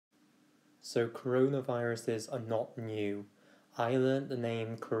So coronaviruses are not new. I learnt the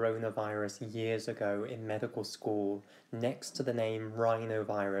name coronavirus years ago in medical school next to the name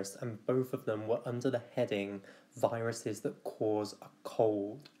rhinovirus, and both of them were under the heading viruses that cause a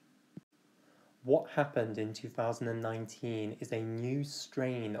cold. What happened in 2019 is a new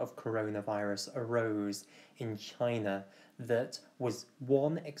strain of coronavirus arose in China that was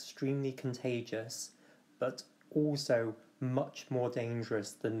one, extremely contagious, but also much more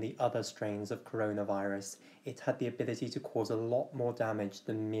dangerous than the other strains of coronavirus. It had the ability to cause a lot more damage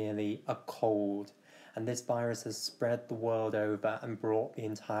than merely a cold. And this virus has spread the world over and brought the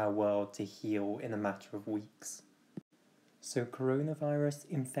entire world to heel in a matter of weeks. So coronavirus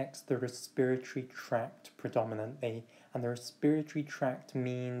infects the respiratory tract predominantly, and the respiratory tract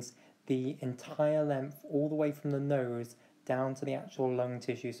means the entire length all the way from the nose down to the actual lung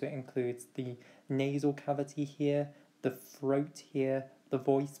tissue. So it includes the nasal cavity here, the throat here, the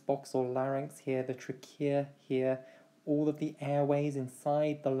voice box or larynx here, the trachea here, all of the airways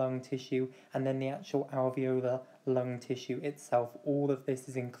inside the lung tissue, and then the actual alveolar lung tissue itself. All of this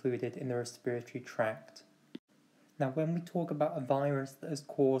is included in the respiratory tract. Now, when we talk about a virus that has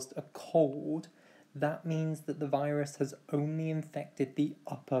caused a cold, that means that the virus has only infected the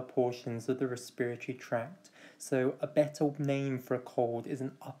upper portions of the respiratory tract. So a better name for a cold is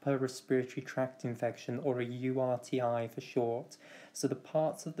an upper respiratory tract infection, or a URTI for short. So the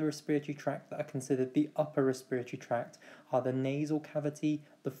parts of the respiratory tract that are considered the upper respiratory tract are the nasal cavity,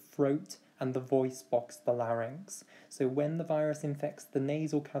 the throat, and the voice box, the larynx. So when the virus infects the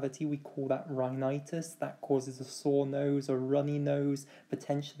nasal cavity, we call that rhinitis. That causes a sore nose, a runny nose,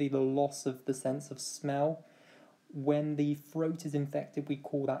 potentially the loss of the sense of smell. When the throat is infected, we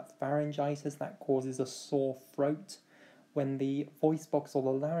call that pharyngitis. That causes a sore throat. When the voice box or the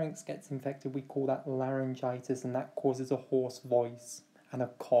larynx gets infected, we call that laryngitis, and that causes a hoarse voice and a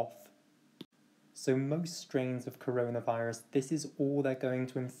cough. So most strains of coronavirus, this is all they're going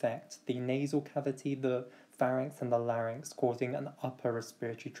to infect: the nasal cavity, the pharynx, and the larynx, causing an upper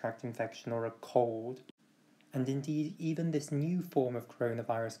respiratory tract infection or a cold. And indeed, even this new form of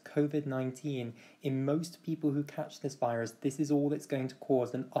coronavirus, Covid-19, in most people who catch this virus, this is all it's going to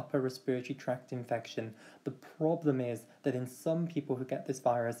cause: an upper respiratory tract infection. The problem is that in some people who get this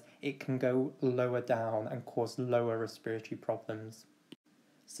virus, it can go lower down and cause lower respiratory problems.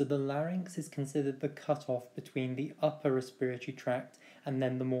 So the larynx is considered the cutoff between the upper respiratory tract and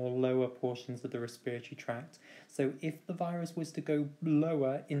then the more lower portions of the respiratory tract. So if the virus was to go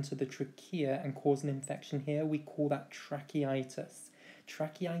lower into the trachea and cause an infection here, we call that tracheitis.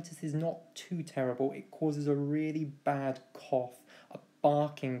 Tracheitis is not too terrible. It causes a really bad cough, a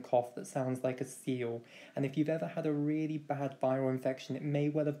barking cough that sounds like a seal. And if you've ever had a really bad viral infection, it may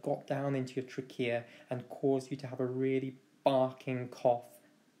well have got down into your trachea and caused you to have a really barking cough.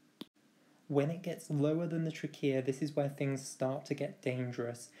 When it gets lower than the trachea, this is where things start to get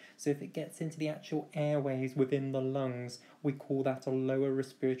dangerous. So if it gets into the actual airways within the lungs, we call that a lower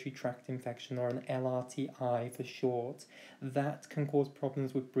respiratory tract infection, or an LRTI for short. That can cause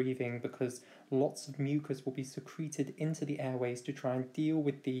problems with breathing because lots of mucus will be secreted into the airways to try and deal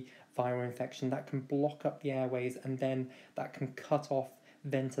with the viral infection. That can block up the airways, and then that can cut off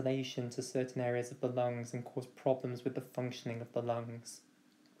ventilation to certain areas of the lungs and cause problems with the functioning of the lungs.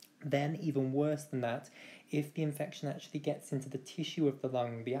 Then, even worse than that, if the infection actually gets into the tissue of the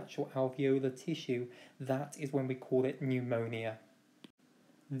lung, the actual alveolar tissue, that is when we call it pneumonia.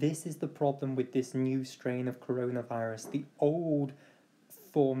 This is the problem with this new strain of coronavirus. The old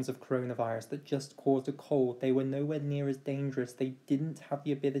forms of coronavirus that just caused a cold, they were nowhere near as dangerous. They didn't have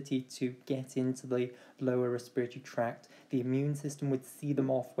the ability to get into the lower respiratory tract. The immune system would see them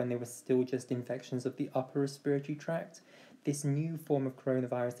off when they were still just infections of the upper respiratory tract. This new form of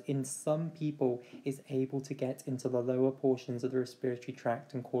coronavirus in some people is able to get into the lower portions of the respiratory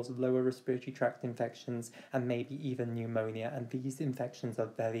tract and cause lower respiratory tract infections and maybe even pneumonia, and these infections are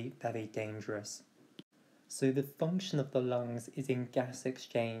very, very dangerous. So the function of the lungs is in gas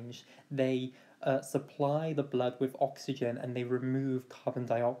exchange. They supply the blood with oxygen and they remove carbon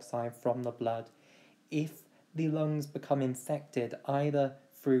dioxide from the blood. If the lungs become infected, either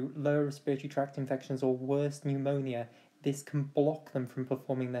through lower respiratory tract infections or worse, pneumonia, this can block them from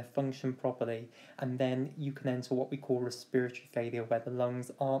performing their function properly, and then you can enter what we call respiratory failure, where the lungs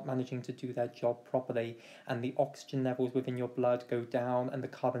aren't managing to do their job properly, and the oxygen levels within your blood go down, and the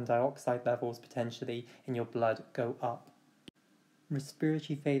carbon dioxide levels potentially in your blood go up.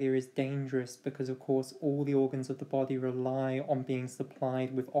 Respiratory failure is dangerous because, of course, all the organs of the body rely on being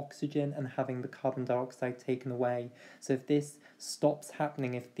supplied with oxygen and having the carbon dioxide taken away. So if this stops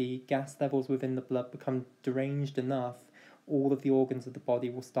happening, if the gas levels within the blood become deranged enough, all of the organs of the body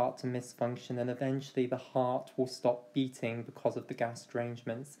will start to misfunction, and eventually the heart will stop beating because of the gas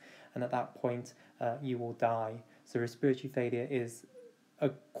derangements, and at that point you will die. So respiratory failure is a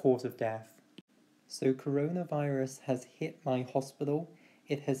cause of death. So coronavirus has hit my hospital,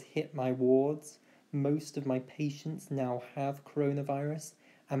 it has hit my wards. Most of my patients now have coronavirus,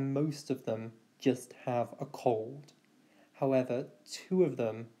 and most of them just have a cold. However, 2 of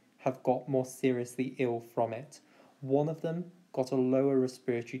them have got more seriously ill from it. One of them got a lower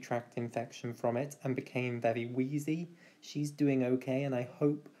respiratory tract infection from it and became very wheezy. She's doing okay, and I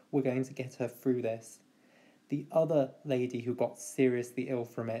hope we're going to get her through this. The other lady who got seriously ill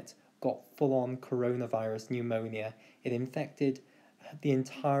from it got full-on coronavirus pneumonia. It infected the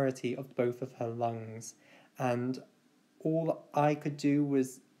entirety of both of her lungs, and all I could do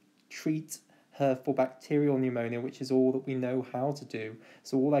was treat her for bacterial pneumonia, which is all that we know how to do.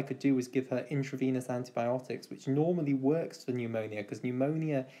 So all I could do was give her intravenous antibiotics, which normally works for pneumonia, because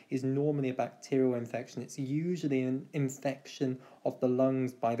pneumonia is normally a bacterial infection. It's usually an infection of the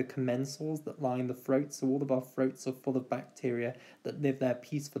lungs by the commensals that line the throat, so all of our throats are full of bacteria that live there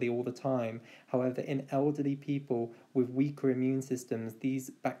peacefully all the time. However, in elderly people with weaker immune systems,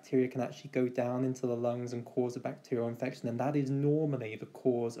 these bacteria can actually go down into the lungs and cause a bacterial infection, and that is normally the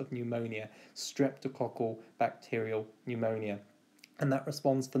cause of pneumonia, streptococcal bacterial pneumonia. And that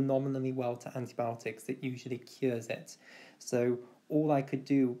responds phenomenally well to antibiotics. It usually cures it. So all I could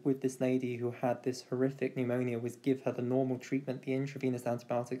do with this lady who had this horrific pneumonia was give her the normal treatment, the intravenous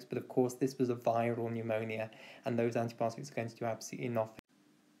antibiotics, but of course this was a viral pneumonia, and those antibiotics are going to do absolutely nothing.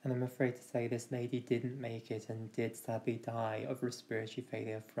 And I'm afraid to say this lady didn't make it and did sadly die of respiratory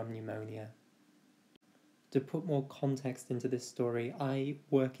failure from pneumonia. To put more context into this story, I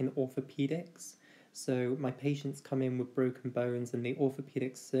work in orthopedics, so my patients come in with broken bones and the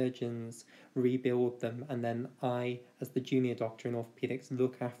orthopedic surgeons rebuild them, and then I, as the junior doctor in orthopedics,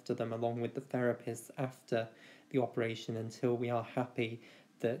 look after them along with the therapists after the operation until we are happy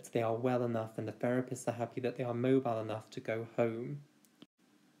that they are well enough and the therapists are happy that they are mobile enough to go home.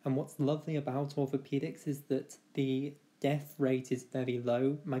 And what's lovely about orthopedics is that the death rate is very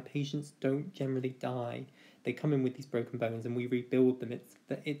low. My patients don't generally die. They come in with these broken bones and we rebuild them.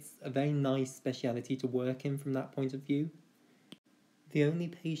 It's a very nice speciality to work in from that point of view. The only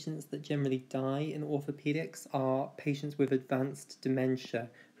patients that generally die in orthopedics are patients with advanced dementia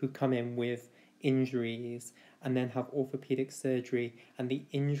who come in with injuries and then have orthopedic surgery, and the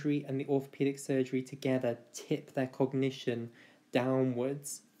injury and the orthopedic surgery together tip their cognition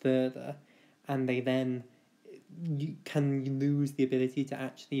downwards further, and they then can lose the ability to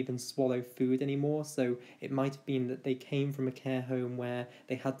actually even swallow food anymore. So it might have been that they came from a care home where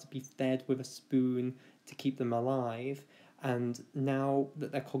they had to be fed with a spoon to keep them alive, and now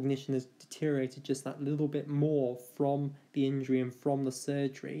that their cognition has deteriorated just that little bit more from the injury and from the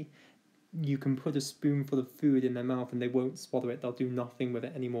surgery, you can put a spoonful of food in their mouth and they won't swallow it. They'll do nothing with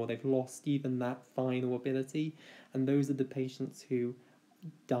it anymore. They've lost even that final ability, and those are the patients who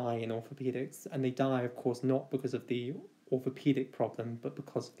die in orthopedics, and they die, of course, not because of the orthopedic problem, but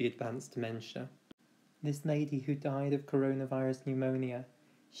because of the advanced dementia. This lady who died of coronavirus pneumonia,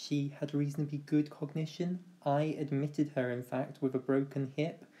 she had reasonably good cognition. I admitted her, in fact, with a broken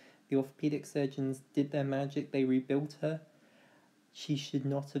hip. The orthopedic surgeons did their magic, they rebuilt her. She should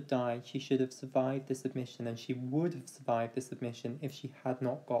not have died. She should have survived this admission, and she would have survived this admission if she had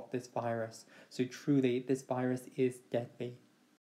not got this virus. So truly, this virus is deadly.